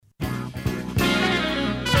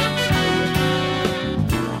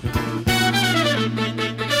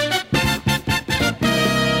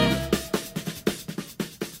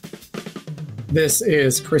This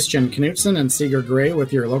is Christian Knutson and Seeger Gray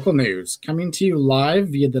with your local news, coming to you live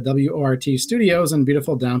via the WORT studios in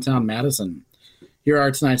beautiful downtown Madison. Here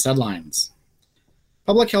are tonight's headlines.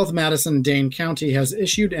 Public Health Madison Dane County has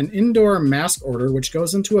issued an indoor mask order which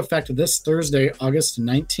goes into effect this Thursday, August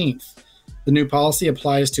 19th. The new policy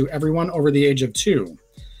applies to everyone over the age of 2.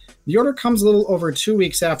 The order comes a little over 2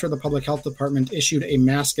 weeks after the Public Health Department issued a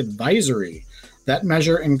mask advisory. That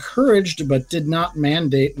measure encouraged but did not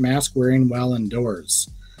mandate mask wearing while indoors.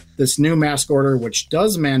 This new mask order, which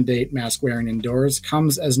does mandate mask wearing indoors,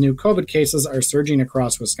 comes as new COVID cases are surging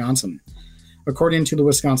across Wisconsin. According to the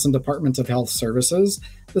Wisconsin Department of Health Services,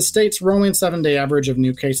 the state's rolling 7-day average of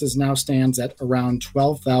new cases now stands at around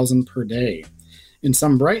 12,000 per day. In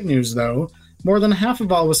some bright news, though, more than half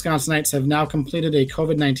of all Wisconsinites have now completed a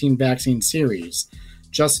COVID-19 vaccine series.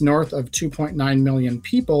 Just north of 2.9 million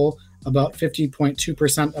people, about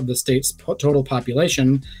 50.2% of the state's total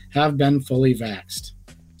population, have been fully vaxxed.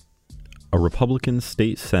 A Republican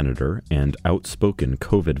state senator and outspoken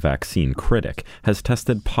COVID vaccine critic has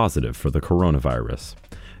tested positive for the coronavirus.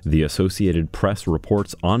 The Associated Press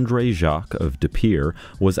reports Andre Jacques of De Pere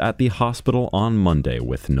was at the hospital on Monday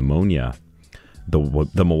with pneumonia.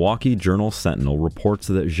 The Milwaukee Journal-Sentinel reports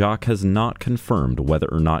that Jacques has not confirmed whether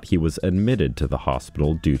or not he was admitted to the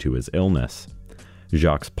hospital due to his illness.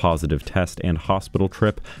 Jacques' positive test and hospital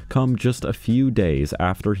trip come just a few days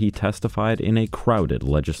after he testified in a crowded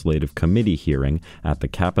legislative committee hearing at the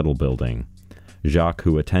Capitol building. Jacques,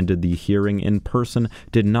 who attended the hearing in person,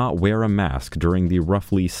 did not wear a mask during the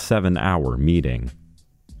roughly 7-hour meeting.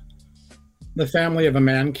 The family of a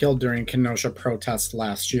man killed during Kenosha protests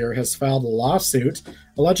last year has filed a lawsuit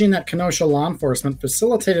alleging that Kenosha law enforcement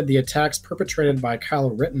facilitated the attacks perpetrated by Kyle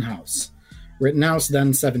Rittenhouse. Rittenhouse,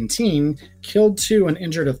 then 17, killed 2 and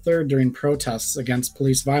injured a 3rd during protests against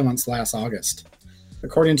police violence last August.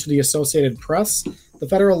 According to the Associated Press, the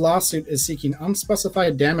federal lawsuit is seeking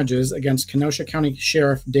unspecified damages against Kenosha County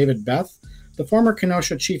Sheriff David Beth, the former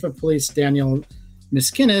Kenosha Chief of Police Daniel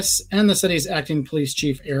Miskinis, and the city's acting police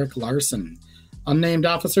chief Eric Larson. Unnamed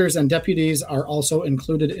officers and deputies are also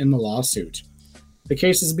included in the lawsuit. The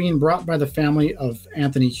case is being brought by the family of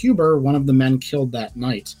Anthony Huber, one of the men killed that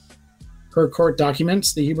night. Per court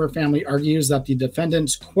documents, the Huber family argues that the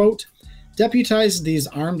defendants, quote, deputized these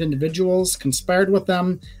armed individuals, conspired with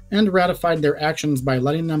them, and ratified their actions by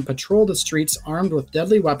letting them patrol the streets armed with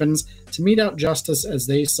deadly weapons to mete out justice as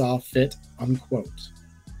they saw fit, unquote.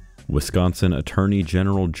 Wisconsin Attorney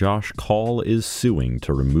General Josh Kaul is suing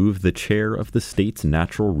to remove the chair of the state's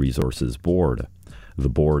Natural Resources Board. The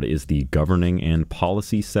board is the governing and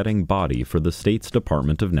policy-setting body for the state's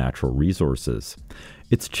Department of Natural Resources.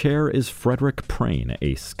 Its chair is Frederick Prane,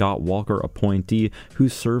 a Scott Walker appointee who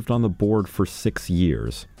served on the board for 6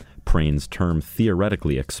 years. Prane's term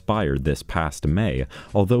theoretically expired this past May,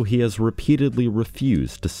 although he has repeatedly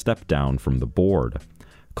refused to step down from the board.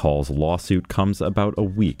 Kaul's lawsuit comes about a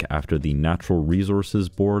week after the Natural Resources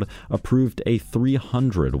Board approved a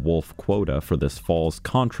 300 wolf quota for this fall's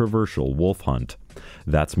controversial wolf hunt.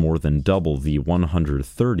 That's more than double the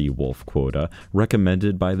 130 wolf quota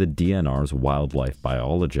recommended by the DNR's wildlife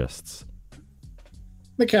biologists.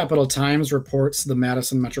 The Capital Times reports the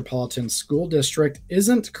Madison Metropolitan School District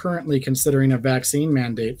isn't currently considering a vaccine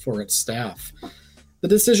mandate for its staff. The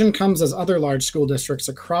decision comes as other large school districts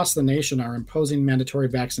across the nation are imposing mandatory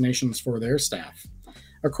vaccinations for their staff.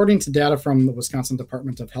 According to data from the Wisconsin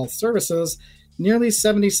Department of Health Services, nearly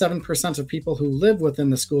 77% of people who live within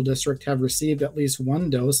the school district have received at least 1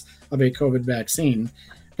 dose of a COVID vaccine.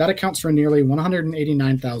 That accounts for nearly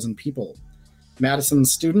 189,000 people.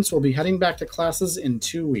 Madison's students will be heading back to classes in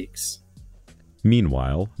 2 weeks.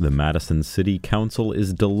 Meanwhile, the Madison City Council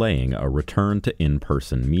is delaying a return to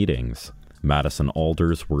in-person meetings. Madison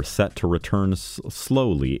alders were set to return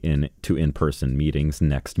slowly to in-person meetings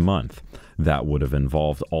next month. That would have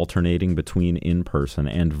involved alternating between in-person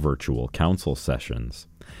and virtual council sessions.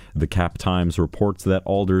 The Cap Times reports that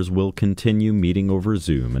alders will continue meeting over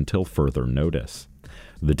Zoom until further notice.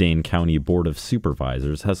 The Dane County Board of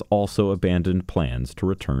Supervisors has also abandoned plans to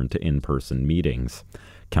return to in-person meetings.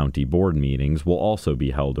 County board meetings will also be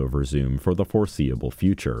held over Zoom for the foreseeable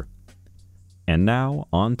future. And now,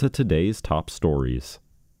 on to today's top stories.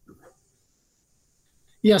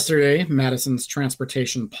 Yesterday, Madison's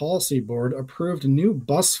Transportation Policy Board approved new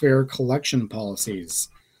bus fare collection policies.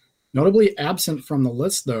 Notably absent from the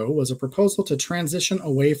list, though, was a proposal to transition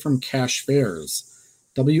away from cash fares.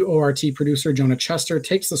 WORT producer Jonah Chester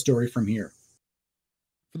takes the story from here.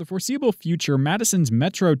 For the foreseeable future, Madison's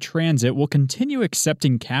Metro Transit will continue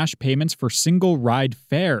accepting cash payments for single-ride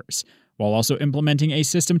fares. while also implementing a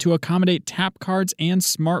system to accommodate tap cards and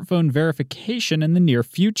smartphone verification in the near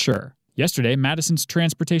future. Yesterday, Madison's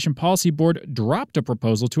Transportation Policy Board dropped a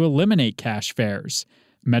proposal to eliminate cash fares.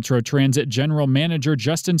 Metro Transit General Manager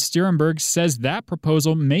Justin Sturenberg says that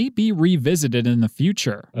proposal may be revisited in the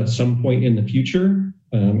future. At some point in the future,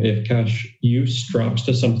 if cash use drops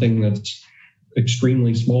to something that's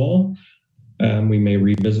extremely small, we may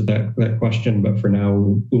revisit that question. But for now,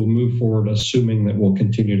 we'll move forward assuming that we'll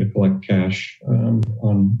continue to collect cash on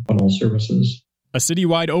all services. A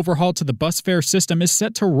citywide overhaul to the bus fare system is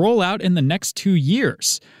set to roll out in the next 2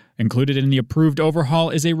 years. Included in the approved overhaul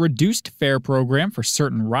is a reduced fare program for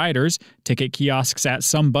certain riders, ticket kiosks at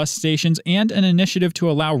some bus stations, and an initiative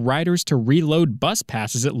to allow riders to reload bus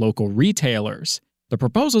passes at local retailers. The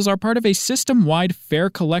proposals are part of a system-wide fare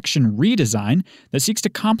collection redesign that seeks to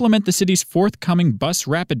complement the city's forthcoming Bus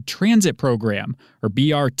Rapid Transit Program, or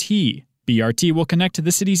BRT. BRT will connect to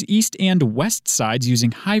the city's east and west sides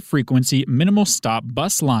using high-frequency, minimal-stop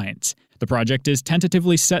bus lines. The project is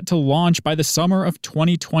tentatively set to launch by the summer of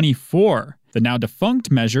 2024. The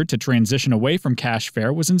now-defunct measure to transition away from cash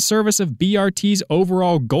fare was in service of BRT's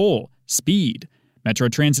overall goal, speed. Metro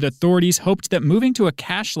Transit authorities hoped that moving to a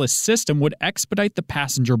cashless system would expedite the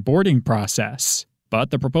passenger boarding process.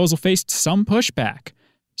 But the proposal faced some pushback.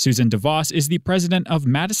 Susan DeVos is the president of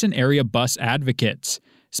Madison Area Bus Advocates.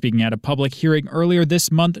 Speaking at a public hearing earlier this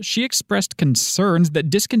month, she expressed concerns that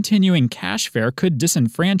discontinuing cash fare could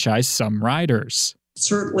disenfranchise some riders.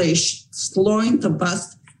 Certainly, slowing the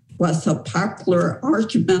bus was a popular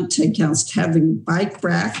argument against having bike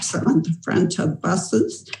racks on the front of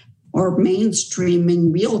buses or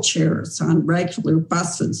mainstreaming wheelchairs on regular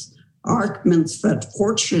buses. Arguments that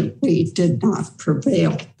fortunately did not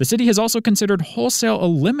prevail. The city has also considered wholesale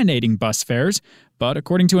eliminating bus fares, but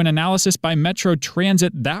according to an analysis by Metro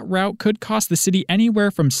Transit, that route could cost the city anywhere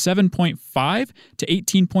from $7.5 to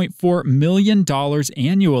 $18.4 million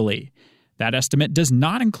annually. That estimate does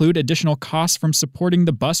not include additional costs from supporting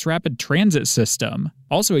the Bus Rapid Transit system.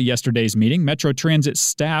 Also at yesterday's meeting, Metro Transit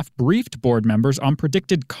staff briefed board members on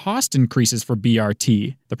predicted cost increases for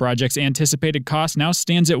BRT. The project's anticipated cost now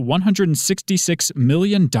stands at $166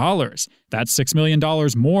 million. That's $6 million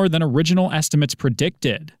more than original estimates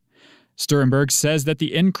predicted. Sturenberg says that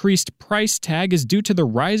the increased price tag is due to the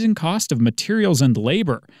rising cost of materials and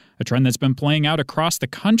labor, a trend that's been playing out across the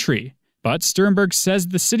country. But Sturenberg says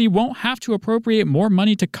the city won't have to appropriate more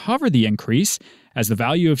money to cover the increase, as the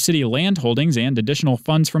value of city land holdings and additional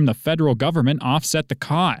funds from the federal government offset the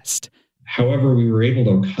cost. However, we were able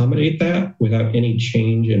to accommodate that without any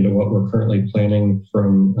change into what we're currently planning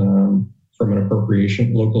from an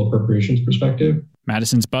local appropriations perspective.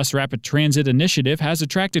 Madison's Bus Rapid Transit initiative has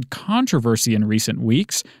attracted controversy in recent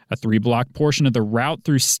weeks. A 3-block portion of the route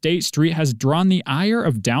through State Street has drawn the ire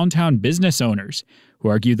of downtown business owners, who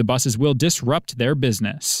argue the buses will disrupt their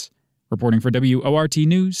business. Reporting for WORT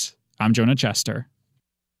News, I'm Jonah Chester.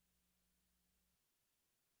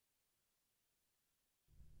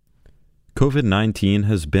 COVID-19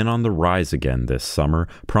 has been on the rise again this summer,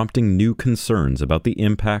 prompting new concerns about the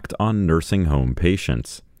impact on nursing home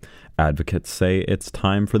patients. Advocates say it's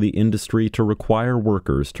time for the industry to require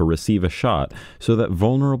workers to receive a shot so that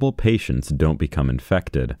vulnerable patients don't become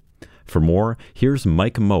infected. For more, here's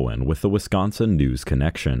Mike Moen with the Wisconsin News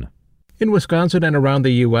Connection. In Wisconsin and around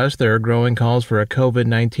the U.S., there are growing calls for a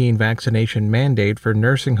COVID-19 vaccination mandate for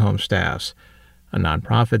nursing home staffs. A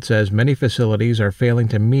nonprofit says many facilities are failing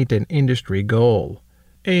to meet an industry goal.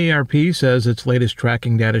 AARP says its latest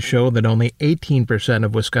tracking data show that only 18%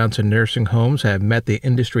 of Wisconsin nursing homes have met the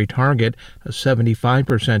industry target of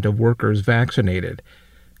 75% of workers vaccinated.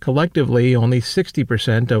 Collectively, only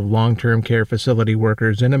 60% of long-term care facility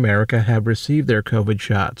workers in America have received their COVID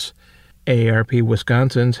shots. AARP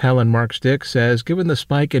Wisconsin's Helen Marks-Dick says given the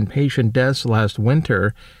spike in patient deaths last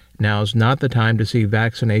winter, now's not the time to see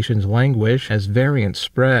vaccinations languish as variants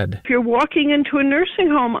spread. If you're walking into a nursing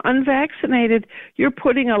home unvaccinated, you're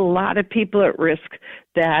putting a lot of people at risk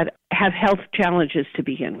that have health challenges to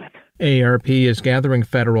begin with. AARP is gathering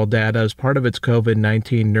federal data as part of its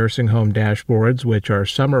COVID-19 nursing home dashboards, which are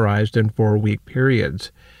summarized in 4-week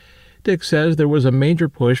periods. Dick says there was a major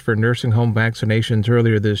push for nursing home vaccinations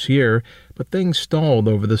earlier this year, but things stalled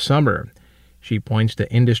over the summer. She points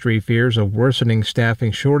to industry fears of worsening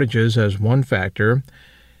staffing shortages as one factor.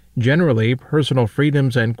 Generally, personal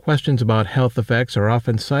freedoms and questions about health effects are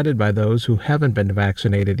often cited by those who haven't been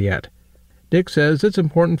vaccinated yet. Dick says it's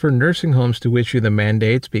important for nursing homes to issue the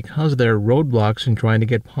mandates because there are roadblocks in trying to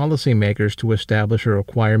get policymakers to establish a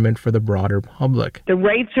requirement for the broader public. The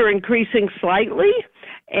rates are increasing slightly,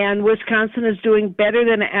 And Wisconsin is doing better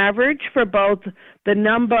than average for both the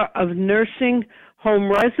number of nursing home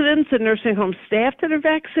residents and nursing home staff that are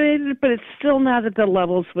vaccinated, but it's still not at the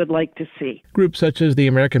levels we'd like to see. Groups such as the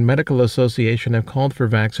American Medical Association have called for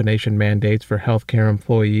vaccination mandates for healthcare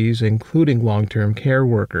employees, including long-term care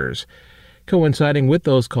workers. Coinciding with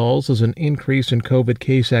those calls is an increase in COVID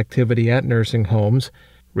case activity at nursing homes.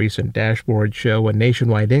 Recent dashboards show a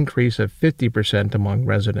nationwide increase of 50% among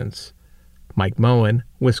residents. Mike Moen,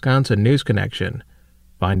 Wisconsin News Connection.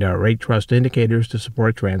 Find our 8 trust indicators to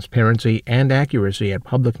support transparency and accuracy at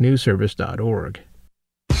publicnewsservice.org.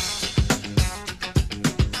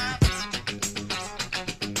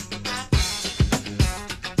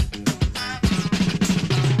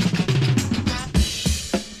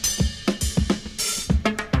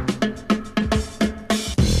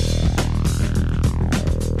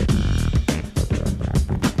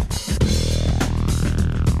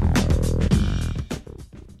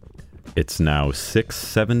 It's now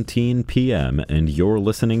 6:17 p.m. and you're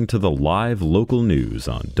listening to the live local news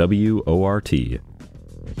on WORT.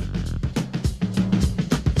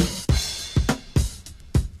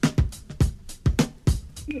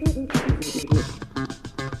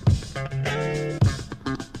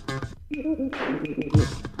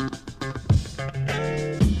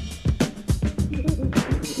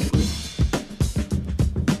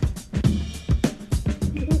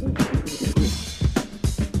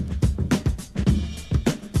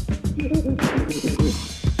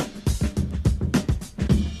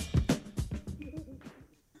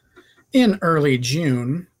 In early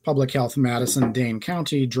June, Public Health Madison-Dane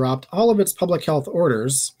County dropped all of its public health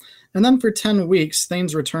orders, and then for 10 weeks,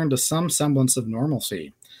 things returned to some semblance of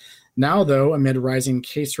normalcy. Now, though, amid rising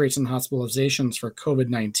case rates and hospitalizations for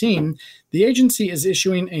COVID-19, the agency is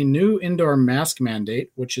issuing a new indoor mask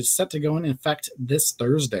mandate, which is set to go in effect this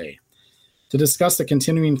Thursday. To discuss the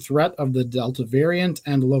continuing threat of the Delta variant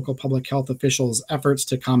and local public health officials' efforts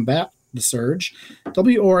to combat the surge,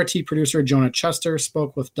 WORT producer Jonah Chester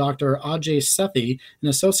spoke with Dr. Ajay Sethi, an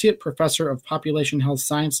associate professor of population health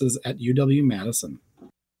sciences at UW-Madison.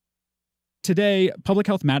 Today, Public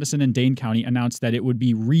Health Madison and Dane County announced that it would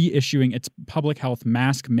be reissuing its public health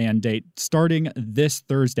mask mandate starting this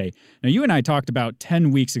Thursday. Now, you and I talked about 10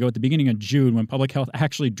 weeks ago at the beginning of June when Public Health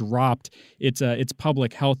actually dropped its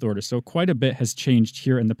public health order. So quite a bit has changed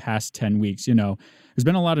here in the past 10 weeks. You know, there's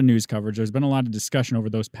been a lot of news coverage. There's been a lot of discussion over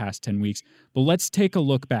those past 10 weeks. But let's take a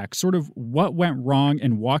look back, sort of what went wrong,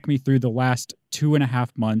 and walk me through the last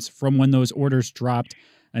 2.5 months from when those orders dropped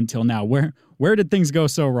until now. Where did things go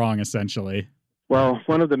so wrong, essentially? Well,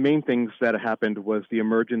 one of the main things that happened was the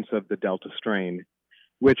emergence of the Delta strain,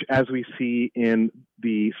 which, as we see in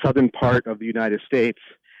the southern part of the United States,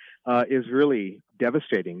 is really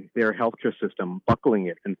devastating their healthcare system, buckling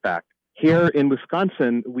it, in fact. Here in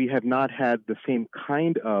Wisconsin, we have not had the same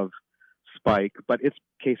kind of spike, but its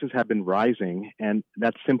cases have been rising, and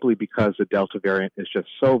that's simply because the Delta variant is just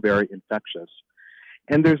so very infectious.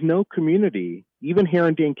 And there's no community, even here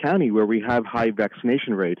in Dane County, where we have high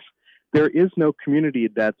vaccination rates, there is no community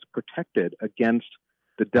that's protected against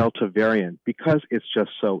the Delta variant because it's just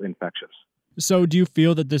so infectious. So do you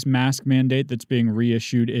feel that this mask mandate that's being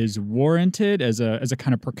reissued is warranted as a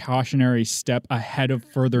kind of precautionary step ahead of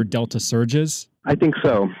further Delta surges? I think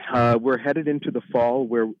so. We're headed into the fall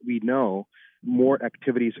where we know more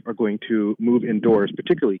activities are going to move indoors,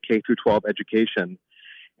 particularly K through 12 education.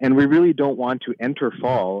 And we really don't want to enter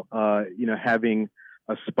fall, having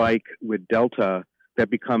a spike with Delta that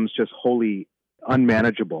becomes just wholly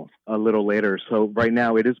unmanageable a little later. So right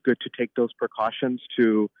now it is good to take those precautions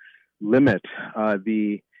to limit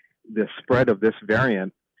the spread of this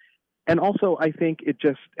variant. And also, I think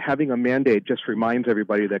having a mandate just reminds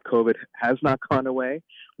everybody that COVID has not gone away.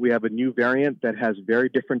 We have a new variant that has very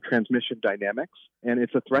different transmission dynamics, and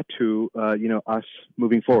it's a threat to us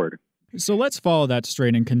moving forward. So let's follow that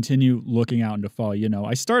straight and continue looking out into fall. You know,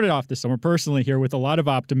 I started off this summer personally here with a lot of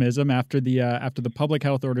optimism after the public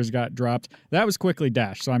health orders got dropped. That was quickly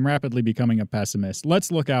dashed, so I'm rapidly becoming a pessimist.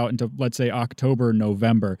 Let's look out into, let's say, October,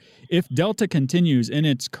 November. If Delta continues in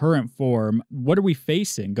its current form, what are we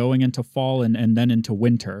facing going into fall and then into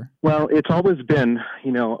winter? Well, it's always been,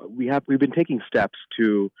 we've been taking steps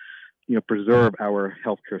to, preserve our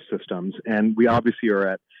healthcare systems, and we obviously are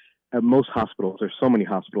at most hospitals, there's so many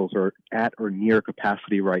hospitals, are at or near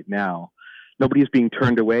capacity right now. Nobody's being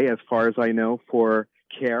turned away, as far as I know, for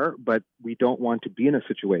care, but we don't want to be in a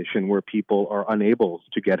situation where people are unable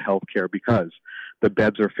to get health care because the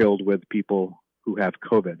beds are filled with people who have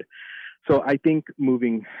COVID. So I think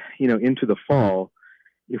moving, into the fall,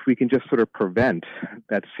 if we can just sort of prevent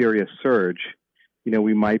that serious surge,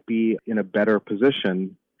 we might be in a better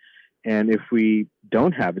position And if we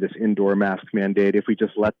don't have this indoor mask mandate, if we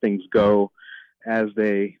just let things go as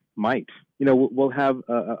they might, we'll have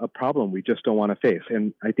a problem we just don't want to face.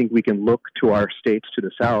 And I think we can look to our states to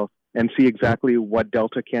the south and see exactly what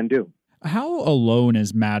Delta can do. How alone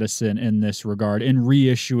is Madison in this regard in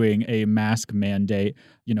reissuing a mask mandate?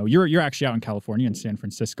 You're actually out in California, in San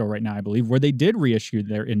Francisco right now, I believe, where they did reissue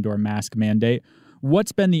their indoor mask mandate.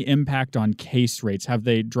 What's been the impact on case rates? Have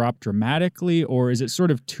they dropped dramatically, or is it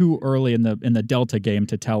sort of too early in the Delta game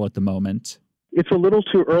to tell at the moment? It's a little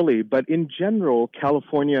too early, but in general,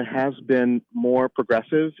 California has been more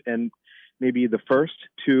progressive and maybe the first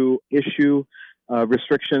to issue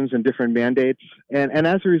restrictions and different mandates. And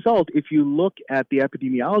as a result, if you look at the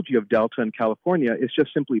epidemiology of Delta in California, it's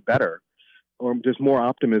just simply better, or there's more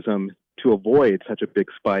optimism to avoid such a big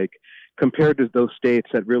spike compared to those states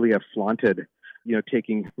that really have flaunted,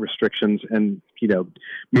 taking restrictions and,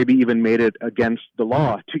 maybe even made it against the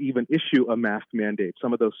law to even issue a mask mandate.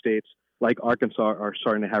 Some of those states, like Arkansas, are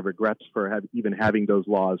starting to have regrets for even having those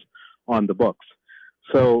laws on the books.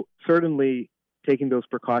 So certainly taking those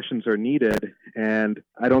precautions are needed, and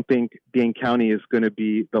I don't think Dane County is going to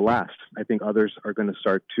be the last. I think others are going to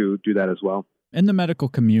start to do that as well. In the medical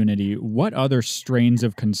community, what other strains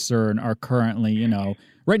of concern are currently,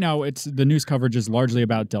 right now the news coverage is largely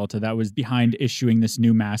about Delta. That was behind issuing this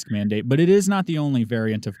new mask mandate, but it is not the only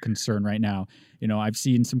variant of concern right now. I've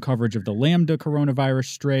seen some coverage of the Lambda coronavirus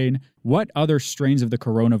strain. What other strains of the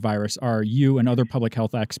coronavirus are you and other public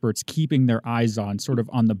health experts keeping their eyes on, sort of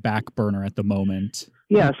on the back burner at the moment?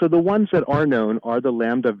 Yeah, so the ones that are known are the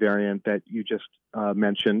Lambda variant that you just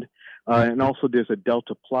mentioned. And also there's a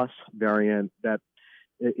Delta Plus variant that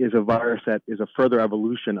is a virus that is a further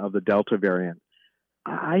evolution of the Delta variant.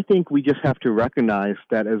 I think we just have to recognize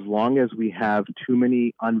that as long as we have too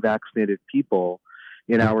many unvaccinated people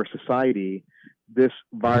in our society, this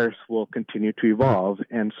virus will continue to evolve.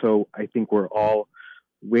 And so I think we're all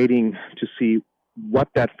waiting to see what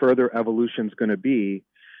that further evolution is going to be.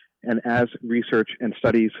 And as research and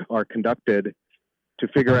studies are conducted, to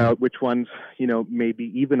figure out which ones, may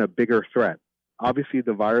be even a bigger threat. Obviously,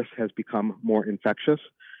 the virus has become more infectious.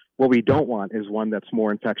 What we don't want is one that's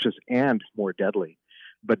more infectious and more deadly.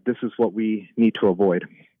 But this is what we need to avoid.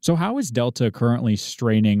 So how is Delta currently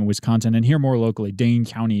straining Wisconsin, and here more locally, Dane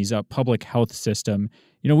County's public health system?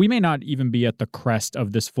 We may not even be at the crest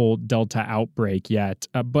of this full Delta outbreak yet,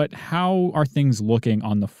 but how are things looking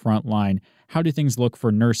on the front line? How do things look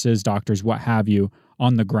for nurses, doctors, what have you,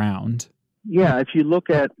 on the ground? Yeah, if you look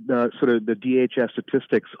at the DHS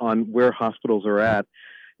statistics on where hospitals are at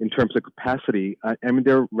in terms of capacity,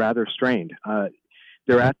 they're rather strained.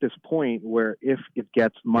 They're at this point where if it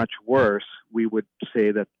gets much worse, we would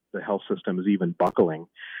say that the health system is even buckling.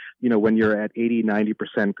 When you're at 80,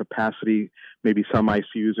 90% capacity, maybe some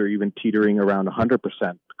ICUs are even teetering around 100%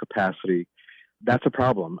 capacity, that's a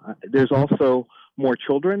problem. There's also more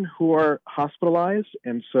children who are hospitalized,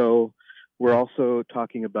 and so we're also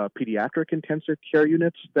talking about pediatric intensive care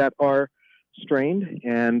units that are strained,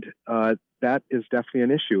 and that is definitely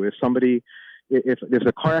an issue. If there's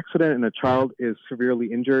a car accident and a child is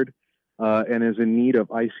severely injured and is in need of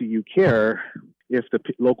ICU care, if the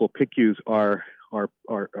local PICUs are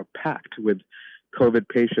packed with COVID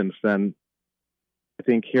patients, then I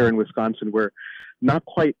think here in Wisconsin we're not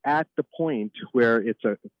quite at the point where it's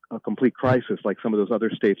a complete crisis like some of those other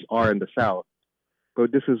states are in the South.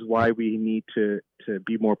 But this is why we need to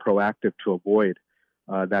be more proactive to avoid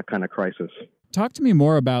that kind of crisis. Talk to me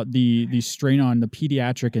more about the strain on the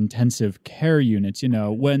pediatric intensive care units.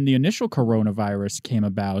 When the initial coronavirus came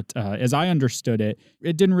about, as I understood it,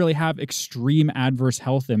 it didn't really have extreme adverse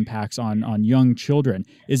health impacts on young children.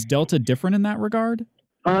 Is Delta different in that regard?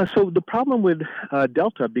 So the problem with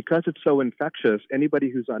Delta, because it's so infectious, anybody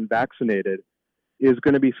who's unvaccinated is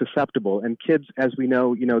going to be susceptible. And kids, as we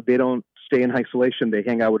know, they don't stay in isolation. They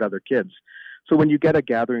hang out with other kids. So when you get a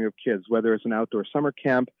gathering of kids, whether it's an outdoor summer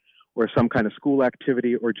camp or some kind of school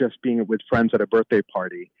activity or just being with friends at a birthday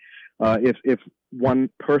party, if one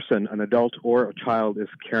person, an adult or a child, is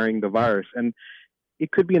carrying the virus, and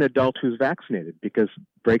it could be an adult who's vaccinated, because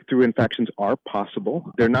breakthrough infections are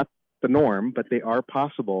possible. They're not the norm, but they are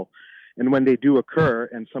possible. And when they do occur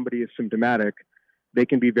and somebody is symptomatic, they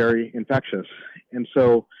can be very infectious. And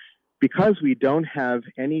so because we don't have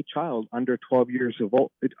any child under 12 years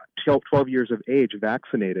of age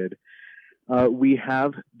vaccinated, we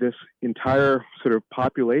have this entire sort of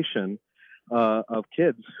population of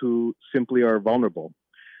kids who simply are vulnerable.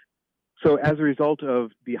 So as a result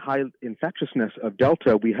of the high infectiousness of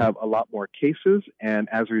Delta, we have a lot more cases. And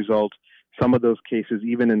as a result, some of those cases,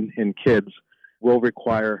 even in kids, will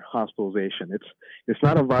require hospitalization. It's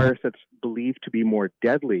not a virus that's believed to be more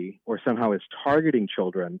deadly or somehow is targeting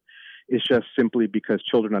children. It's just simply because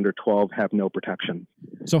children under 12 have no protection.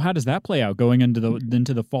 So how does that play out going into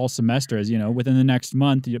the fall semester? As you know, within the next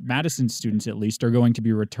month, Madison students at least are going to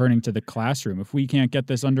be returning to the classroom. If we can't get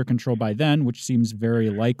this under control by then, which seems very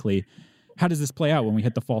likely, how does this play out when we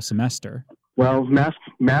hit the fall semester? Well,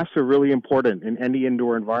 masks are really important in any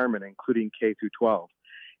indoor environment, including K through 12.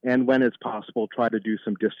 And when it's possible, try to do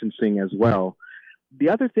some distancing as well. The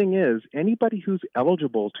other thing is, anybody who's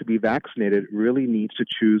eligible to be vaccinated really needs to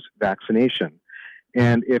choose vaccination.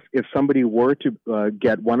 And if somebody were to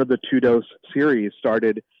get one of the 2-dose series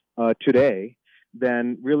started today,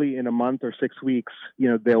 then really in a month or 6 weeks,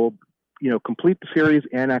 they'll complete the series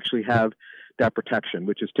and actually have that protection,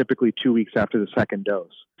 which is typically 2 weeks after the second dose.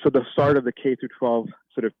 So the start of the K through 12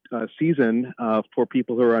 sort of season for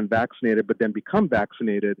people who are unvaccinated but then become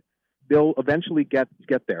vaccinated, they'll eventually get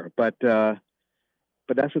there. But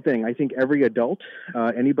that's the thing. I think every adult,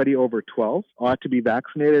 anybody over 12, ought to be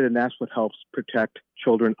vaccinated, and that's what helps protect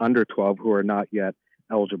children under 12 who are not yet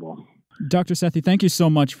eligible. Dr. Sethi, thank you so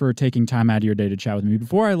much for taking time out of your day to chat with me.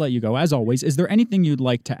 Before I let you go, as always, is there anything you'd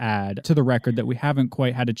like to add to the record that we haven't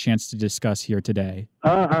quite had a chance to discuss here today?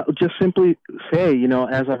 I'll just simply say,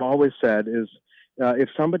 as I've always said, is if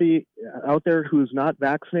somebody out there who's not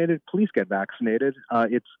vaccinated, please get vaccinated.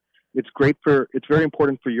 It's very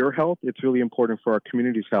important for your health. It's really important for our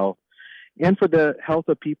community's health and for the health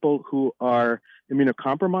of people who are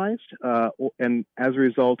immunocompromised and as a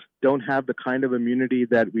result don't have the kind of immunity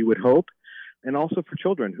that we would hope, and also for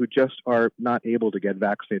children who just are not able to get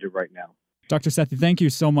vaccinated right now. Dr. Sethi, thank you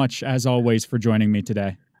so much, as always, for joining me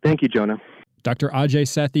today. Thank you, Jonah. Dr. Ajay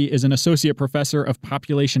Sethi is an associate professor of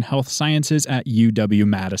population health sciences at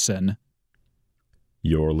UW-Madison.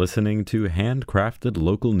 You're listening to Handcrafted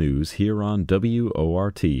Local News here on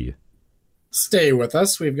WORT. Stay with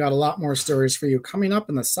us. We've got a lot more stories for you coming up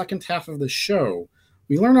in the second half of the show.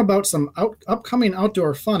 We learn about some upcoming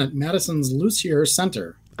outdoor fun at Madison's Lucier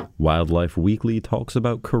Center. Wildlife Weekly talks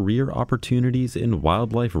about career opportunities in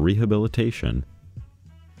wildlife rehabilitation.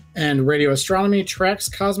 And Radio Astronomy tracks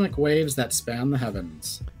cosmic waves that span the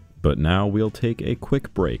heavens. But now we'll take a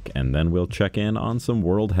quick break, and then we'll check in on some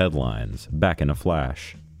world headlines. Back in a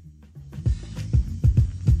flash.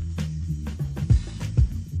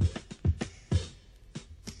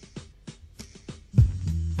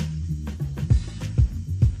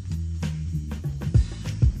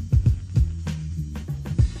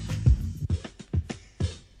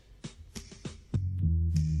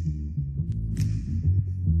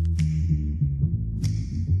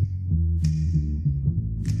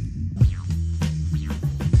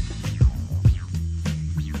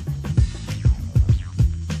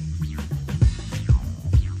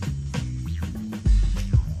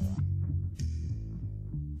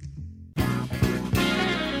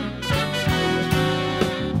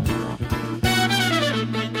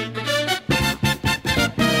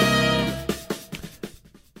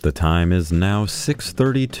 The time is now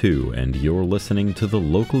 6:32, and you're listening to the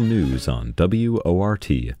local news on WORT.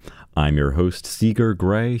 I'm your host, Seeger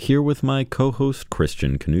Gray, here with my co-host,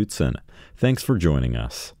 Christian Knutson. Thanks for joining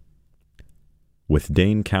us. With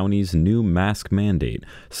Dane County's new mask mandate,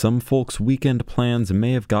 some folks' weekend plans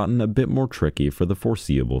may have gotten a bit more tricky for the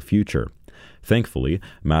foreseeable future. Thankfully,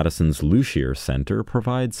 Madison's Lucier Center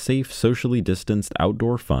provides safe, socially distanced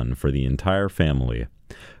outdoor fun for the entire family.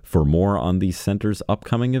 For more on the center's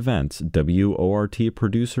upcoming events, WORT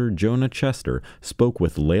producer Jonah Chester spoke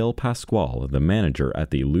with Lael Pasquale, the manager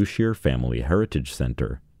at the Lucier Family Heritage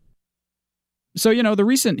Center. So, the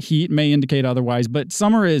recent heat may indicate otherwise, but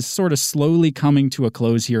summer is sort of slowly coming to a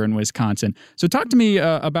close here in Wisconsin. So talk to me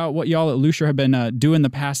about what y'all at Lucier have been doing the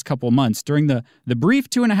past couple months during the brief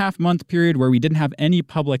 2.5-month period where we didn't have any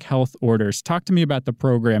public health orders. Talk to me about the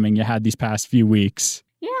programming you had these past few weeks.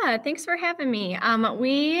 Yeah, thanks for having me.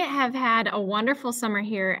 We have had a wonderful summer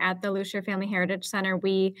here at the Lucier Family Heritage Center.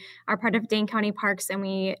 We are part of Dane County Parks, and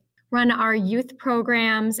we run our youth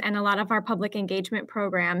programs and a lot of our public engagement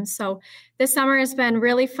programs. So this summer has been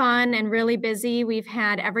really fun and really busy. We've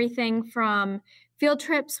had everything from field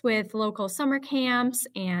trips with local summer camps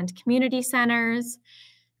and community centers.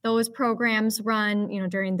 Those programs run,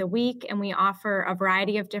 during the week, and we offer a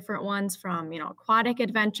variety of different ones from, aquatic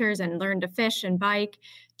adventures and learn to fish and bike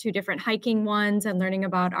to different hiking ones and learning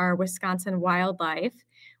about our Wisconsin wildlife.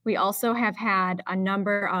 We also have had a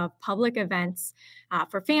number of public events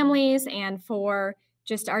for families and for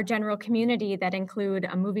just our general community that include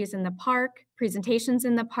movies in the park, presentations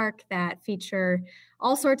in the park that feature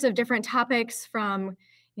all sorts of different topics from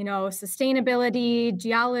sustainability,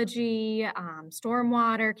 geology,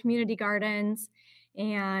 stormwater, community gardens,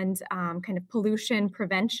 and kind of pollution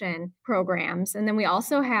prevention programs. And then we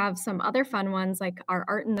also have some other fun ones like our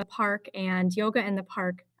Art in the Park and Yoga in the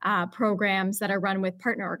Park programs that are run with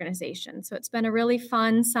partner organizations. So it's been a really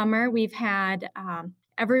fun summer. We've had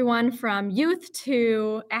everyone from youth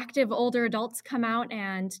to active older adults come out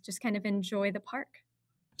and just kind of enjoy the park.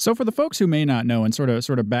 So for the folks who may not know, and sort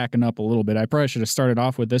of backing up a little bit, I probably should have started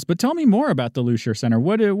off with this, but tell me more about the Lucier Center.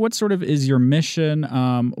 What sort of is your mission?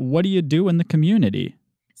 What do you do in the community?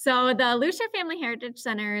 So the Lucier Family Heritage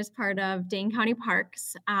Center is part of Dane County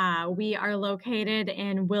Parks. We are located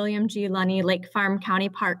in William G. Lunny Lake Farm County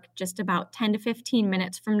Park, just about 10 to 15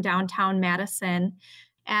 minutes from downtown Madison.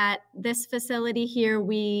 At this facility here,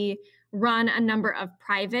 we run a number of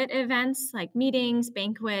private events like meetings,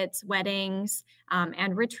 banquets, weddings,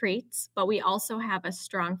 and retreats, but we also have a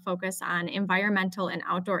strong focus on environmental and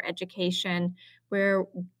outdoor education, where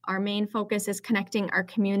our main focus is connecting our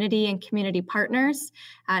community and community partners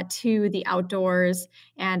to the outdoors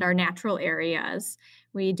and our natural areas.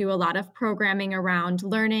 We do a lot of programming around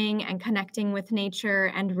learning and connecting with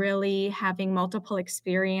nature and really having multiple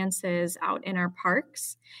experiences out in our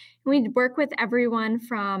parks. We work with everyone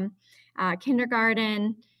from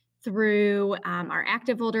kindergarten through our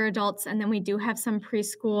active older adults, and then we do have some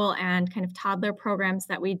preschool and kind of toddler programs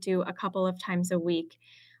that we do a couple of times a week.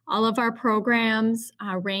 All of our programs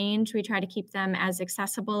range. We try to keep them as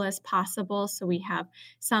accessible as possible. So we have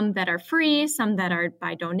some that are free, some that are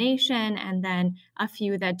by donation, and then a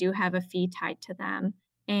few that do have a fee tied to them.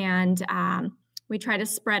 And we try to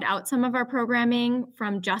spread out some of our programming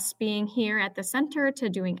from just being here at the center to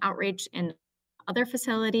doing outreach in other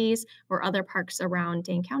facilities or other parks around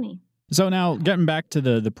Dane County. So now getting back to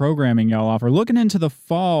the programming y'all offer, looking into the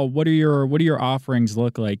fall, what do your offerings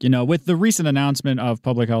look like? With the recent announcement of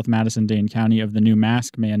Public Health Madison-Dane County of the new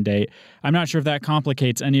mask mandate, I'm not sure if that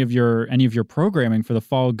complicates any of your programming for the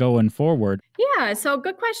fall going forward. Yeah, so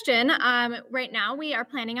good question. Right now we are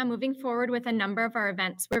planning on moving forward with a number of our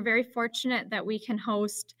events. We're very fortunate that we can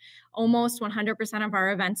host almost 100% of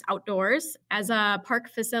our events outdoors. As a park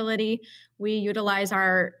facility, we utilize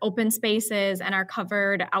our open spaces and our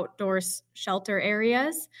covered outdoors shelter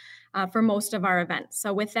areas for most of our events.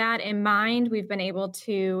 So with that in mind, we've been able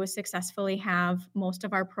to successfully have most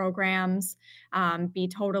of our programs be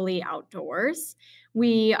totally outdoors.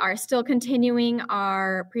 We are still continuing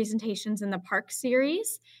our presentations in the park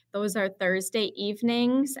series. Those are Thursday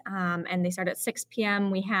evenings, and they start at 6 p.m.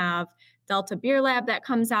 We have Delta Beer Lab that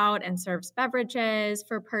comes out and serves beverages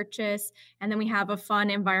for purchase. And then we have a fun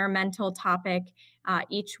environmental topic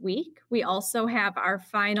each week. We also have our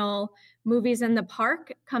final Movies in the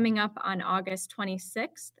Park coming up on August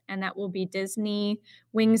 26th, and that will be Disney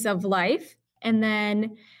Wings of Life. And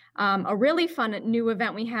then a really fun new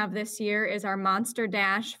event we have this year is our Monster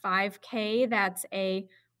Dash 5K. That's a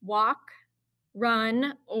walk,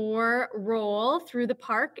 run, or roll through the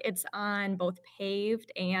park. It's on both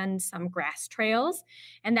paved and some grass trails,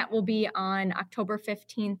 and that will be on October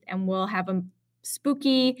 15th, and we'll have a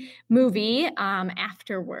spooky movie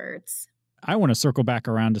afterwards. I want to circle back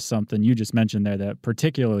around to something you just mentioned there that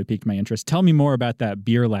particularly piqued my interest. Tell me more about that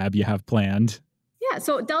beer lab you have planned. Yeah,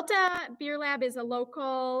 so Delta Beer Lab is a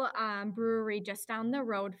local brewery just down the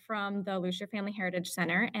road from the Lucier Family Heritage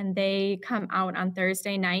Center, and they come out on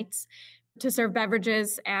Thursday nights to serve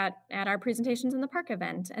beverages at our presentations in the park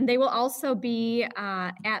event. And they will also be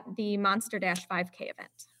at the Monster Dash 5K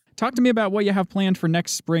event. Talk to me about what you have planned for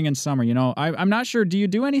next spring and summer. I'm not sure, do you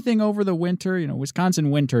do anything over the winter?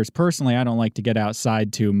 Wisconsin winters, personally, I don't like to get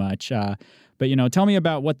outside too much. But tell me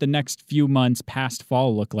about what the next few months past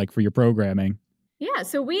fall look like for your programming. Yeah,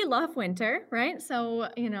 so we love winter, right? So,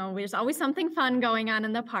 there's always something fun going on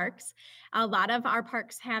in the parks. A lot of our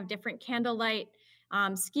parks have different candlelight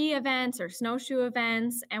ski events or snowshoe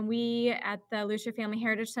events. And we at the Lucier Family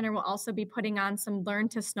Heritage Center will also be putting on some Learn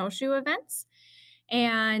to Snowshoe events.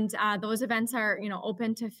 And those events are,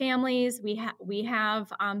 open to families. We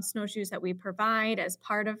have snowshoes that we provide as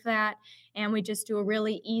part of that. And we just do a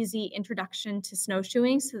really easy introduction to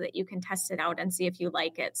snowshoeing so that you can test it out and see if you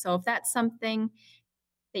like it. So if that's something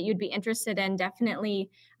that you'd be interested in, definitely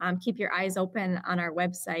keep your eyes open on our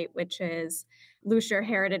website, which is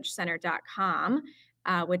lucierheritagecenter.com,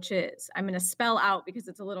 which is, I'm going to spell out because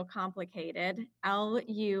it's a little complicated,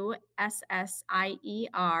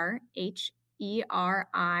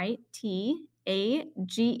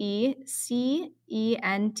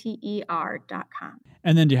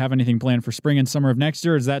 And then do you have anything planned for spring and summer of next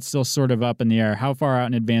year, or is that still sort of up in the air? How far out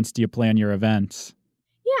in advance do you plan your events?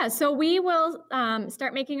 Yeah, so we will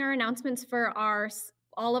start making our announcements for our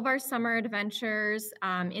all of our summer adventures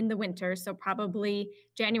in the winter. So probably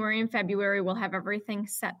January and February, we'll have everything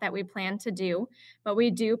set that we plan to do. But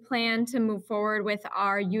we do plan to move forward with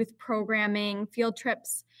our youth programming field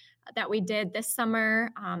trips that we did this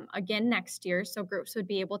summer again next year. So groups would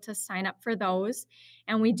be able to sign up for those.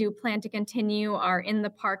 And we do plan to continue our In the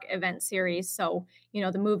Park event series. So,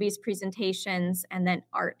 the movies, presentations, and then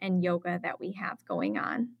art and yoga that we have going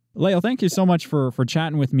on. Lael, thank you so much for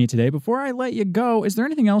chatting with me today. Before I let you go, is there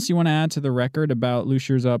anything else you want to add to the record about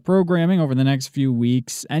Lucia's programming over the next few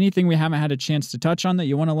weeks? Anything we haven't had a chance to touch on that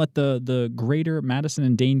you want to let the greater Madison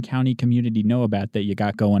and Dane County community know about that you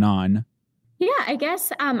got going on? Yeah, I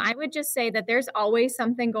guess I would just say that there's always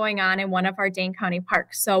something going on in one of our Dane County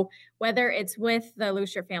parks. So whether it's with the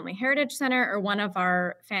Lucier Family Heritage Center or one of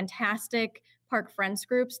our fantastic Park Friends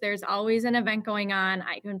groups, there's always an event going on.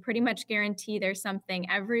 I can pretty much guarantee there's something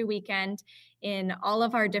every weekend in all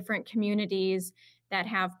of our different communities that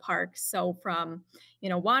have parks. So from,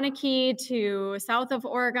 Waunakee to south of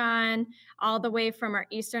Oregon, all the way from our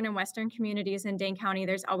eastern and western communities in Dane County,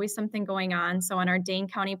 there's always something going on. So on our Dane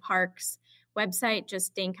County Parks website,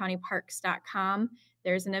 just danecountyparks.com,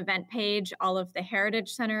 there's an event page. All of the Heritage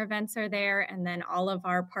Center events are there. And then all of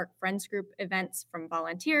our Park Friends Group events, from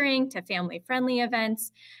volunteering to family-friendly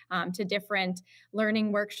events to different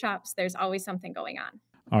learning workshops. There's always something going on.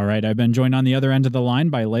 All right. I've been joined on the other end of the line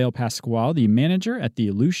by Lael Pasquale, the manager at the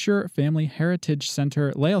Lucier Family Heritage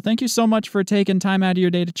Center. Lael, thank you so much for taking time out of your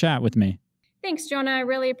day to chat with me. Thanks, Jonah. I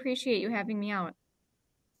really appreciate you having me out.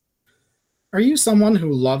 Are you someone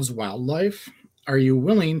who loves wildlife? Are you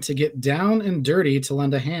willing to get down and dirty to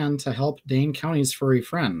lend a hand to help Dane County's furry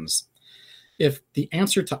friends? If the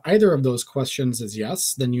answer to either of those questions is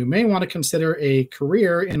yes, then you may want to consider a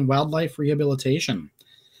career in wildlife rehabilitation.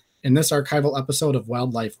 In this archival episode of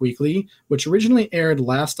Wildlife Weekly, which originally aired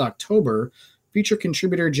last October, feature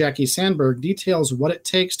contributor Jackie Sandberg details what it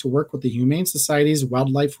takes to work with the Humane Society's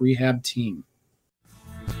wildlife rehab team.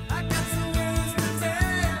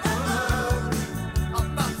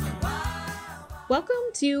 Welcome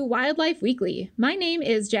to Wildlife Weekly. My name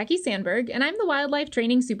is Jackie Sandberg, and I'm the Wildlife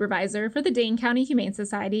Training Supervisor for the Dane County Humane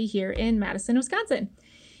Society here in Madison, Wisconsin.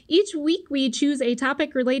 Each week, we choose a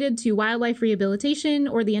topic related to wildlife rehabilitation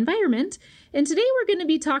or the environment, and today we're going to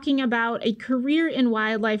be talking about a career in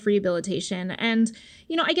wildlife rehabilitation. And,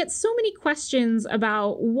 I get so many questions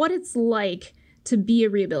about what it's like to be a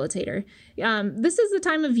rehabilitator. This is the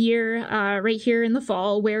time of year right here in the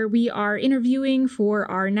fall where we are interviewing for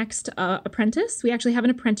our next apprentice. We actually have an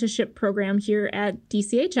apprenticeship program here at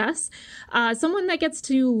DCHS. Someone that gets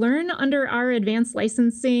to learn under our advanced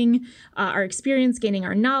licensing, our experience, gaining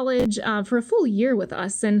our knowledge for a full year with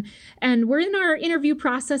us. And we're in our interview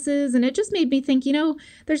processes, and it just made me think,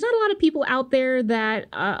 there's not a lot of people out there that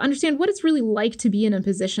understand what it's really like to be in a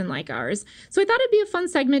position like ours. So I thought it'd be a fun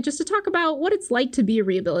segment just to talk about what it's like to be a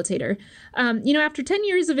rehabilitator. After 10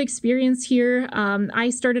 years of experience here, I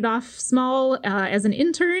started off small as an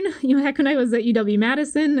intern, heck, when I was at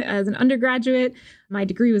UW-Madison as an undergraduate. My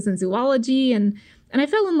degree was in zoology, and I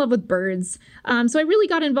fell in love with birds. So I really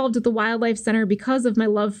got involved at the Wildlife Center because of my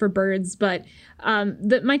love for birds. But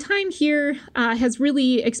my time here has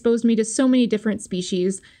really exposed me to so many different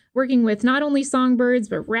species, working with not only songbirds,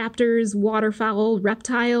 but raptors, waterfowl,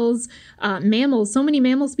 reptiles, mammals, so many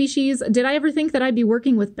mammal species. Did I ever think that I'd be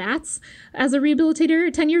working with bats as a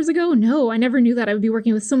rehabilitator 10 years ago? No, I never knew that I would be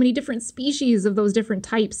working with so many different species of those different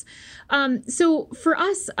types. So for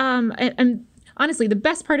us, and honestly, the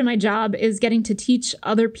best part of my job is getting to teach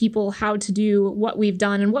other people how to do what we've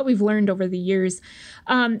done and what we've learned over the years.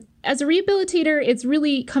 As a rehabilitator, it's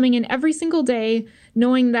really coming in every single day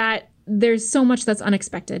knowing that there's so much that's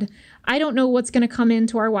unexpected. I don't know what's going to come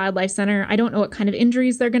into our wildlife center. I don't know what kind of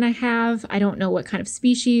injuries they're going to have. I don't know what kind of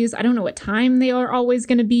species. I don't know what time they are always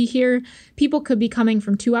going to be here. People could be coming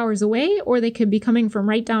from 2 hours away, or they could be coming from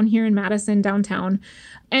right down here in Madison, downtown.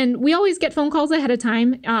 And we always get phone calls ahead of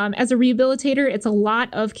time. As a rehabilitator, it's a lot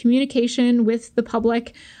of communication with the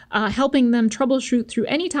public, helping them troubleshoot through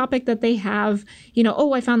any topic that they have.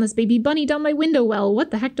 I found this baby bunny down my window well. What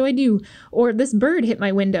the heck do I do? Or this bird hit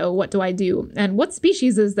my window. What do I do? And what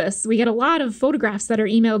species is this? We get a lot of photographs that are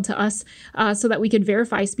emailed to us so that we could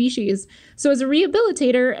verify species. So as a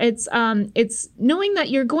rehabilitator, it's knowing that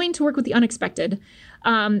you're going to work with the unexpected.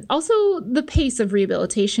 Also, the pace of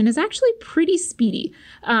rehabilitation is actually pretty speedy.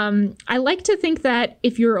 I like to think that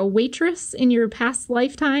if you're a waitress in your past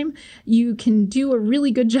lifetime, you can do a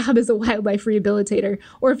really good job as a wildlife rehabilitator.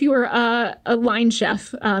 Or if you were a line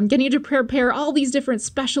chef, getting to prepare all these different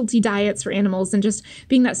specialty diets for animals and just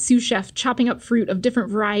being that sous chef, chopping up fruit of different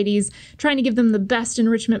varieties, trying to give them the best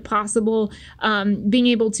enrichment possible, being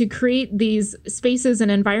able to create these spaces and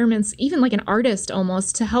environments, even like an artist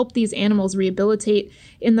almost, to help these animals rehabilitate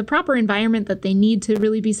in the proper environment that they need to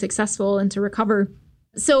really be successful and to recover.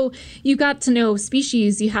 So you got to know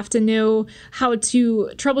species. You have to know how to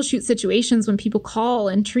troubleshoot situations when people call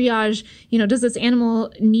and triage. Does this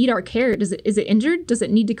animal need our care? Is it injured? Does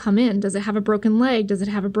it need to come in? Does it have a broken leg? Does it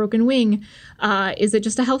have a broken wing? Is it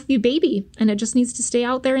just a healthy baby and it just needs to stay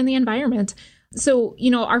out there in the environment? So,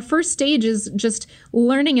 our first stage is just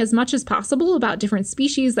learning as much as possible about different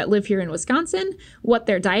species that live here in Wisconsin, what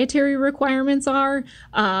their dietary requirements are,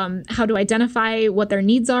 how to identify what their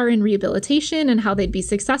needs are in rehabilitation and how they'd be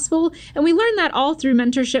successful. And we learn that all through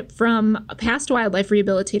mentorship from past wildlife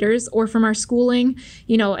rehabilitators or from our schooling,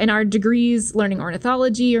 in our degrees, learning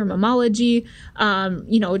ornithology or mammalogy,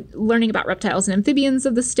 learning about reptiles and amphibians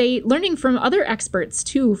of the state, learning from other experts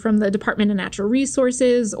too, from the Department of Natural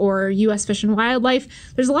Resources or U.S. Fish and Wildlife.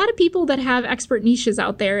 There's a lot of people that have expert niches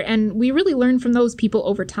out there, and we really learn from those people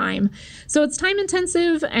over time. So it's time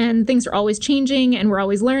intensive, and things are always changing, and we're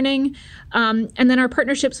always learning. And then our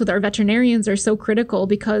partnerships with our veterinarians are so critical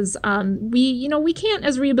because we can't,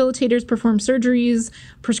 as rehabilitators, perform surgeries,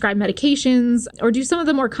 prescribe medications, or do some of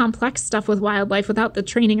the more complex stuff with wildlife without the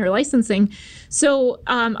training or licensing. So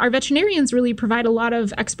our veterinarians really provide a lot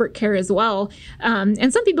of expert care as well.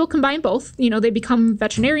 And some people combine both. They become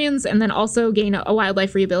veterinarians and then also gain a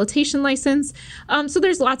wildlife rehabilitation license. So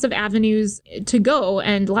there's lots of avenues to go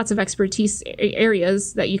and lots of expertise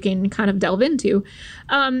areas that you can kind of delve into.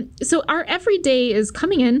 So our everyday is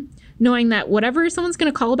coming in knowing that whatever someone's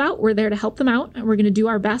going to call about, we're there to help them out and we're going to do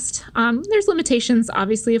our best. There's limitations,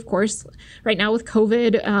 obviously, of course. Right now with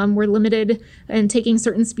COVID, we're limited in taking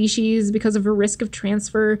certain species because of a risk of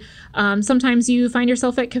transfer. Sometimes you find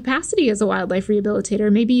yourself at capacity as a wildlife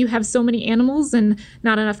rehabilitator. Maybe you have so many animals and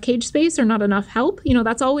not enough cage space or not enough help.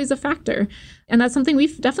 That's always a factor. And that's something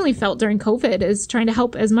we've definitely felt during COVID, is trying to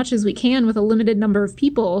help as much as we can with a limited number of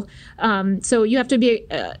people. So you have to be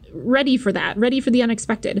ready for that, ready for the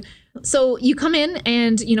unexpected. So you come in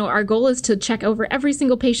and, our goal is to check over every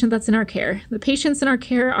single patient that's in our care. The patients in our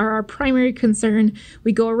care are our primary concern.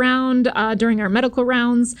 We go around during our medical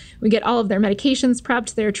rounds. We get all of their medications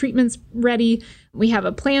prepped, their treatments ready. We have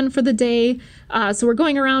a plan for the day. So we're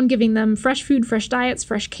going around giving them fresh food, fresh diets,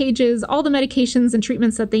 fresh cages, all the medications and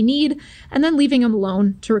treatments that they need, and then leaving them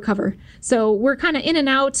alone to recover. So we're kind of in and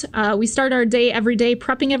out. We start our day every day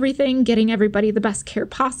prepping everything, getting everybody the best care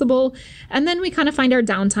possible. And then we kind of find our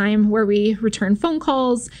downtime where we return phone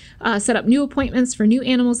calls, set up new appointments for new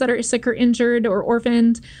animals that are sick or injured or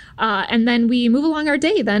orphaned. And then we move along our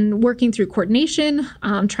day, then working through coordination,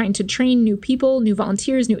 trying to train new people, new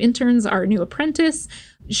volunteers, new interns, our new apprentice,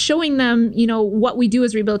 showing them, what we do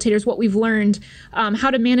as rehabilitators, what we've learned,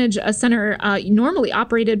 how to manage a center normally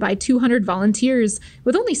operated by 200 volunteers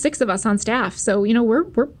with only 6 of us on staff. So,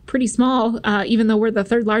 we're pretty small, even though we're the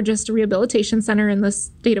 3rd largest rehabilitation center in the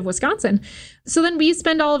state of Wisconsin. So then we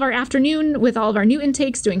spend all of our afternoon with all of our new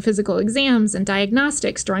intakes doing physical exams and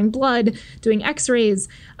diagnostics, drawing blood, doing x-rays,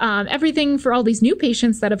 everything for all these new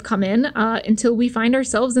patients that have come in until we find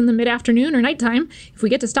ourselves in the mid-afternoon or nighttime. If we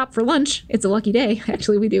get to stop for lunch, it's a lucky day.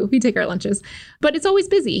 Actually, we do. We take our lunches. But it's always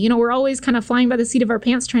busy. We're always kind of flying by the seat of our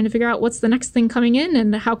pants trying to figure out what's the next thing coming in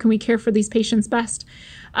and how can we care for these patients best.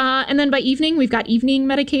 And then by evening, we've got evening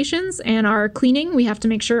medications and our cleaning. We have to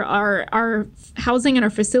make sure our housing and our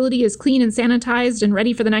facility is clean and sanitized and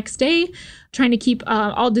ready for the next day, trying to keep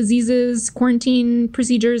all diseases, quarantine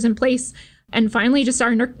procedures in place. And finally, just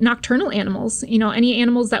our nocturnal animals, any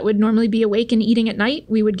animals that would normally be awake and eating at night,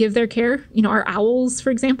 we would give their care. Our owls,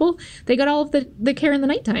 for example, they got all of the care in the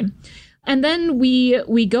nighttime. And then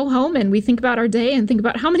we go home and we think about our day and think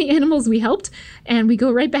about how many animals we helped, and we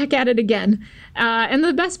go right back at it again. And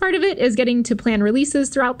the best part of it is getting to plan releases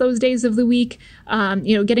throughout those days of the week,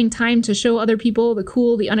 getting time to show other people the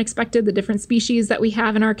cool, the unexpected, the different species that we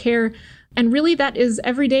have in our care. And really, that is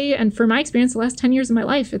every day. And for my experience, the last 10 years of my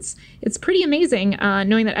life, it's pretty amazing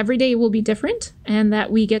knowing that every day will be different and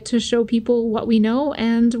that we get to show people what we know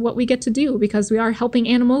and what we get to do, because we are helping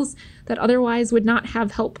animals that otherwise would not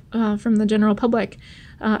have help from the general public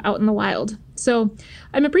out in the wild. So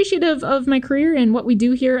I'm appreciative of my career and what we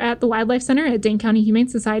do here at the Wildlife Center at Dane County Humane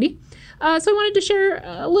Society. So I wanted to share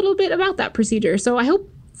a little bit about that procedure. So I hope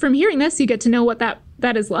from hearing this, you get to know what that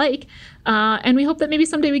that is like. And we hope that maybe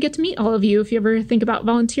someday we get to meet all of you if you ever think about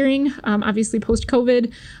volunteering, obviously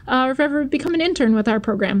post-COVID, or if you ever become an intern with our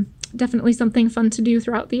program. Definitely something fun to do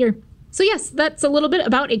throughout the year. So yes, that's a little bit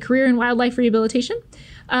about a career in wildlife rehabilitation.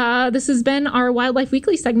 This has been our Wildlife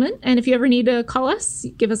Weekly segment. And if you ever need to call us,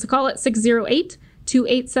 give us a call at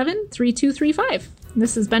 608-287-3235.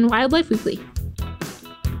 This has been Wildlife Weekly.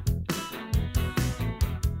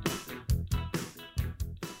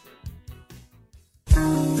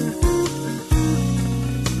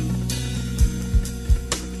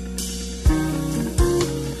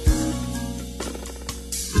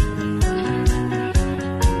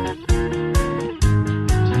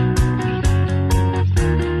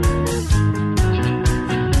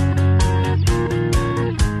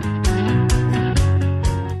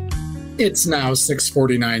 It's now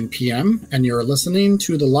 6:49 p.m., and you're listening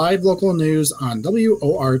to the live local news on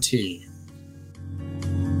WORT.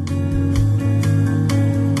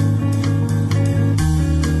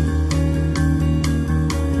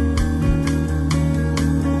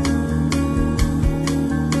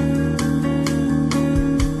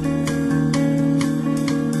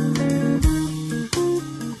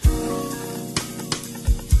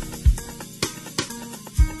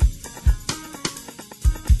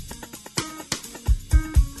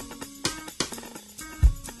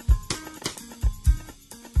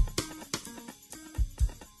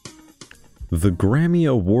 The Grammy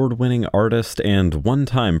Award-winning artist and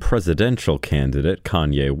one-time presidential candidate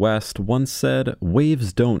Kanye West once said,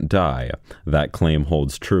 "Waves don't die." That claim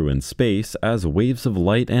holds true in space, as waves of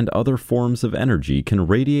light and other forms of energy can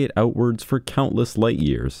radiate outwards for countless light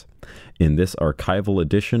years. In this archival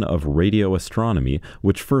edition of Radio Astronomy,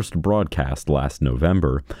 which first broadcast last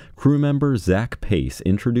November, crew member Zach Pace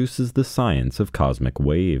introduces the science of cosmic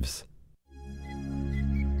waves.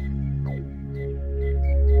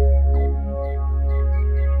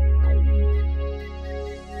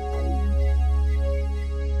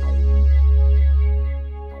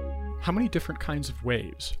 How many different kinds of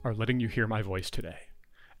waves are letting you hear my voice today?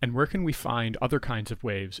 And where can we find other kinds of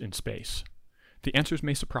waves in space? The answers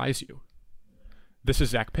may surprise you. This is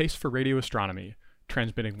Zach Pace for Radio Astronomy,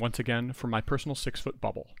 transmitting once again from my personal 6-foot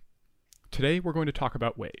bubble. Today we're going to talk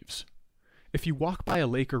about waves. If you walk by a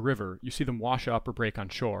lake or river, you see them wash up or break on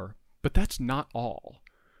shore, but that's not all.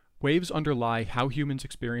 Waves underlie how humans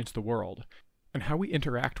experience the world, and how we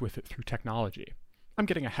interact with it through technology. I'm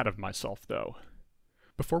getting ahead of myself, though.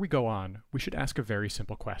 Before we go on, we should ask a very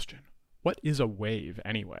simple question. What is a wave,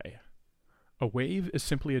 anyway? A wave is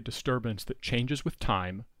simply a disturbance that changes with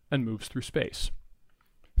time and moves through space.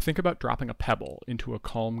 Think about dropping a pebble into a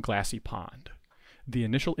calm, glassy pond. The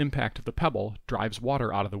initial impact of the pebble drives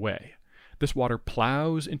water out of the way. This water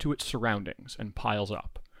plows into its surroundings and piles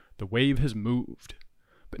up. The wave has moved.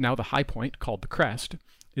 But now the high point, called the crest,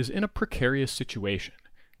 is in a precarious situation.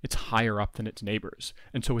 It's higher up than its neighbors,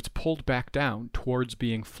 and so it's pulled back down towards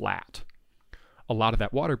being flat. A lot of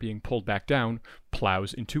that water being pulled back down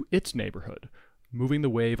plows into its neighborhood, moving the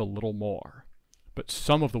wave a little more. But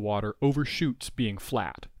some of the water overshoots being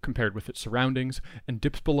flat compared with its surroundings and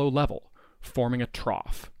dips below level, forming a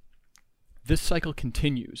trough. This cycle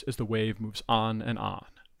continues as the wave moves on and on.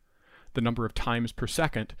 The number of times per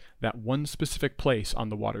second that one specific place on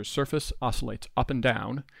the water's surface oscillates up and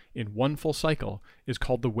down in one full cycle is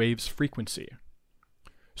called the wave's frequency.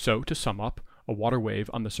 So, to sum up, a water wave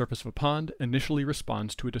on the surface of a pond initially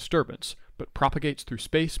responds to a disturbance, but propagates through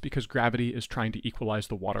space because gravity is trying to equalize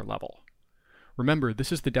the water level. Remember,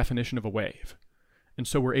 this is the definition of a wave, and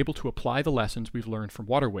so we're able to apply the lessons we've learned from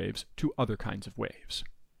water waves to other kinds of waves.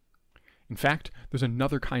 In fact, there's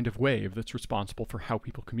another kind of wave that's responsible for how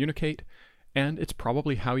people communicate, and it's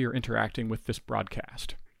probably how you're interacting with this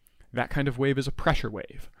broadcast. That kind of wave is a pressure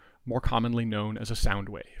wave, more commonly known as a sound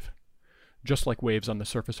wave. Just like waves on the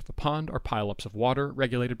surface of a pond are pileups of water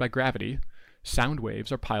regulated by gravity, sound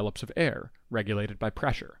waves are pileups of air regulated by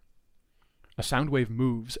pressure. A sound wave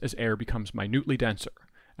moves as air becomes minutely denser,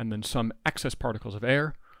 and then some excess particles of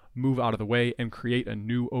air move out of the way and create a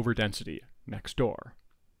new overdensity next door.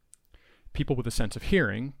 People with a sense of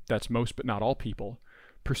hearing, that's most but not all people,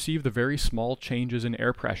 perceive the very small changes in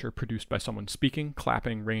air pressure produced by someone speaking,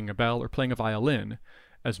 clapping, ringing a bell, or playing a violin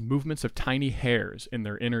as movements of tiny hairs in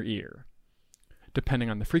their inner ear. Depending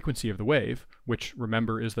on the frequency of the wave, which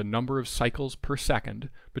remember is the number of cycles per second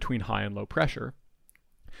between high and low pressure,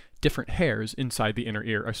 different hairs inside the inner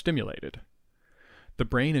ear are stimulated. The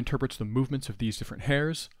brain interprets the movements of these different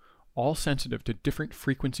hairs, all sensitive to different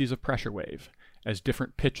frequencies of pressure wave, as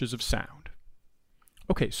different pitches of sound.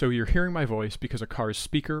 Okay, so you're hearing my voice because a car's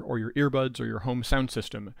speaker or your earbuds or your home sound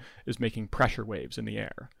system is making pressure waves in the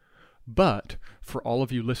air. But for all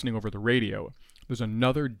of you listening over the radio, there's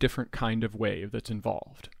another different kind of wave that's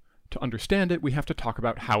involved. To understand it, we have to talk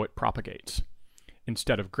about how it propagates.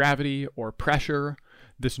 Instead of gravity or pressure,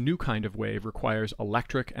 this new kind of wave requires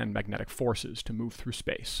electric and magnetic forces to move through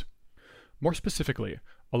space. More specifically,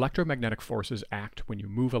 electromagnetic forces act when you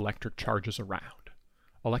move electric charges around.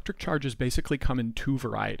 Electric charges basically come in two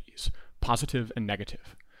varieties, positive and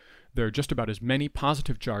negative. There are just about as many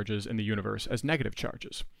positive charges in the universe as negative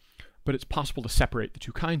charges, but it's possible to separate the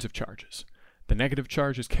two kinds of charges. The negative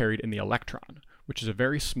charge is carried in the electron, which is a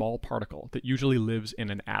very small particle that usually lives in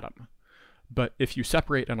an atom. But if you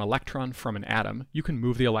separate an electron from an atom, you can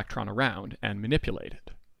move the electron around and manipulate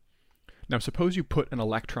it. Now suppose you put an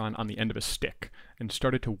electron on the end of a stick and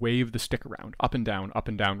started to wave the stick around, up and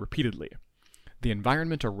down repeatedly. The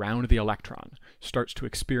environment around the electron starts to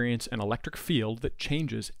experience an electric field that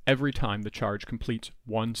changes every time the charge completes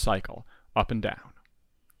one cycle, up and down.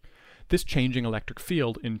 This changing electric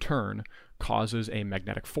field, in turn, causes a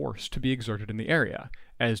magnetic force to be exerted in the area,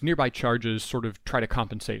 as nearby charges sort of try to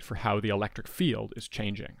compensate for how the electric field is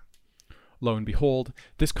changing. Lo and behold,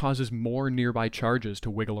 this causes more nearby charges to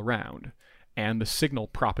wiggle around, and the signal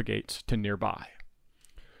propagates to nearby.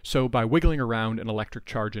 So by wiggling around an electric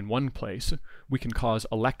charge in one place, we can cause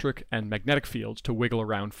electric and magnetic fields to wiggle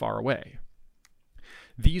around far away.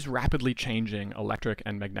 These rapidly changing electric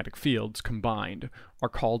and magnetic fields combined are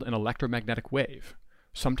called an electromagnetic wave,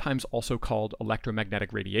 sometimes also called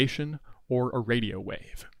electromagnetic radiation or a radio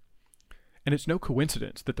wave. And it's no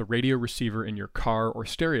coincidence that the radio receiver in your car or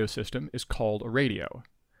stereo system is called a radio.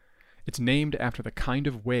 It's named after the kind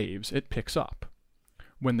of waves it picks up.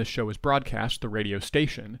 When the show is broadcast, the radio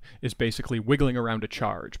station is basically wiggling around a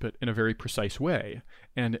charge, but in a very precise way,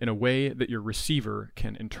 and in a way that your receiver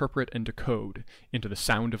can interpret and decode into the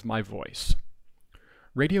sound of my voice.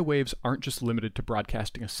 Radio waves aren't just limited to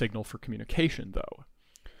broadcasting a signal for communication, though.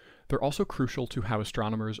 They're also crucial to how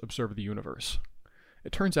astronomers observe the universe.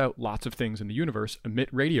 It turns out lots of things in the universe emit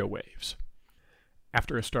radio waves.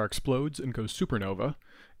 After a star explodes and goes supernova,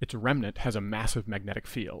 its remnant has a massive magnetic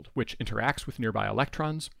field, which interacts with nearby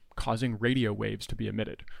electrons, causing radio waves to be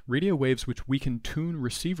emitted. Radio waves which we can tune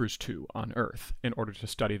receivers to on Earth in order to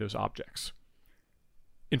study those objects.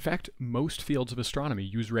 In fact, most fields of astronomy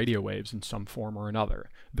use radio waves in some form or another.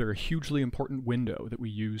 They're a hugely important window that we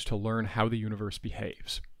use to learn how the universe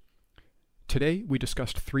behaves. Today, we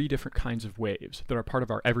discussed 3 different kinds of waves that are part of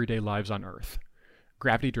our everyday lives on Earth.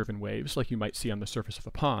 Gravity-driven waves, like you might see on the surface of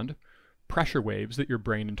a pond, pressure waves that your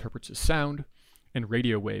brain interprets as sound, and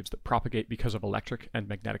radio waves that propagate because of electric and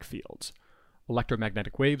magnetic fields.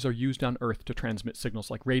 Electromagnetic waves are used on Earth to transmit signals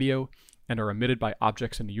like radio, and are emitted by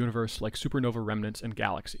objects in the universe like supernova remnants and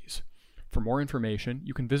galaxies. For more information,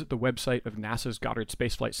 you can visit the website of NASA's Goddard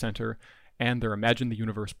Space Flight Center and their Imagine the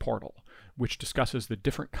Universe portal, which discusses the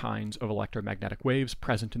different kinds of electromagnetic waves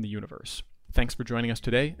present in the universe. Thanks for joining us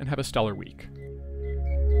today, and have a stellar week.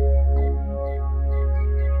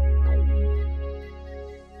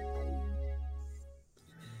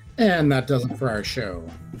 And that does it for our show.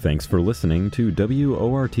 Thanks for listening to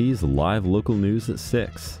WORT's Live Local News at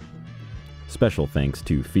 6. Special thanks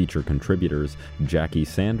to feature contributors Jackie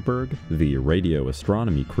Sandberg, the radio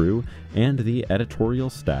astronomy crew, and the editorial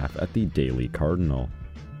staff at the Daily Cardinal.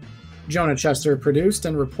 Jonah Chester produced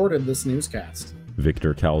and reported this newscast.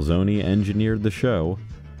 Victor Calzoni engineered the show.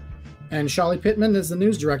 And Shali Pittman is the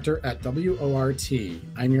news director at WORT.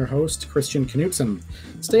 I'm your host, Christian Knutson.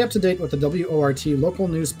 Stay up to date with the WORT Local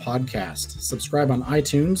News Podcast. Subscribe on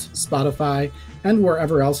iTunes, Spotify, and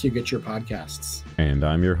wherever else you get your podcasts. And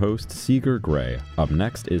I'm your host, Seeger Gray. Up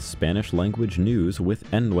next is Spanish language news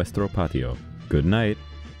with En Nuestro Patio. Good night.